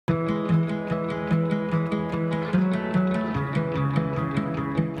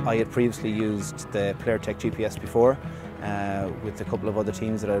I had previously used the PlayerTek GPS before with a couple of other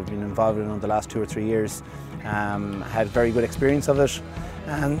teams that I've been involved in over the last 2 or 3 years. Had very good experience of it.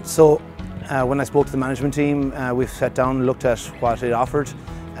 So when I spoke to the management team, we sat down and looked at what it offered,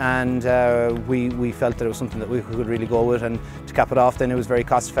 and we felt that it was something that we could really go with, and to cap it off then it was very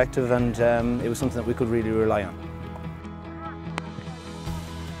cost effective, and it was something that we could really rely on.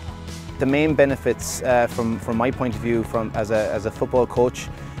 The main benefits from my point of view as a football coach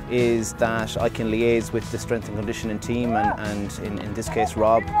is that I can liaise with the strength and conditioning team, and in this case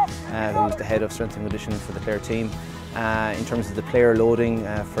Rob, who's the head of strength and conditioning for the Clare team, in terms of the player loading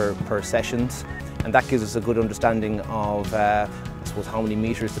per sessions, and that gives us a good understanding of I suppose how many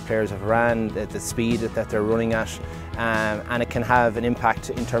metres the players have ran, the speed that they're running at, and it can have an impact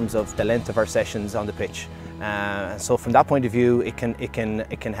in terms of the length of our sessions on the pitch. So from that point of view, it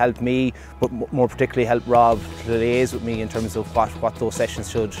can help me, but more particularly help Rob to liaise with me in terms of what those sessions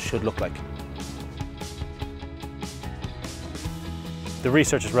should look like. The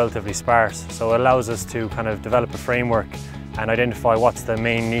research is relatively sparse, so it allows us to kind of develop a framework and identify what's the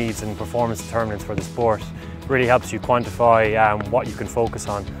main needs and performance determinants for the sport. It really helps you quantify what you can focus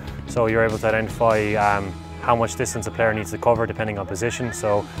on. So you're able to identify how much distance a player needs to cover depending on position.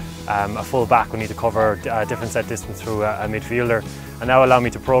 So a full back will need to cover a different set distance through a midfielder, and that will allow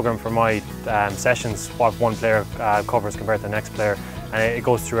me to program for my sessions what one player covers compared to the next player, and it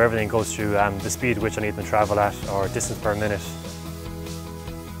goes through everything. It goes through the speed at which I need them to travel at, or distance per minute.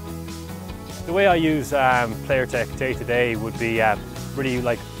 The way I use PlayerTek day to day would be really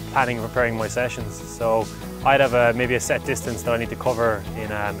like planning and preparing my sessions. So I'd have maybe a set distance that I need to cover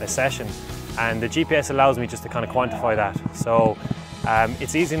in a session, and the GPS allows me just to kind of quantify that. So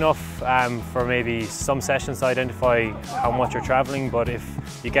it's easy enough for maybe some sessions to identify how much you're travelling, but if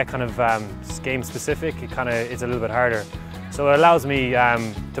you get kind of game specific, it's a little bit harder. So it allows me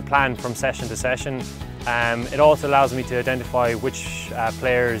to plan from session to session. It also allows me to identify which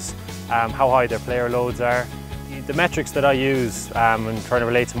players, how high their player loads are. The metrics that I use when trying to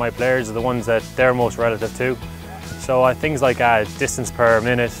relate to my players are the ones that they're most relative to. So things like distance per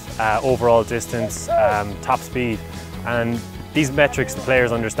minute, overall distance, top speed, and these metrics the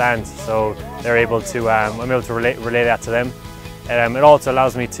players understand, so they're able to, I'm able to relay that to them. It also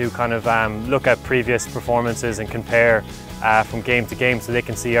allows me to kind of look at previous performances and compare from game to game, so they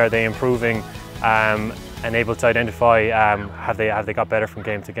can see are they improving, and able to identify have they got better from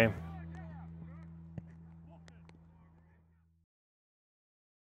game to game.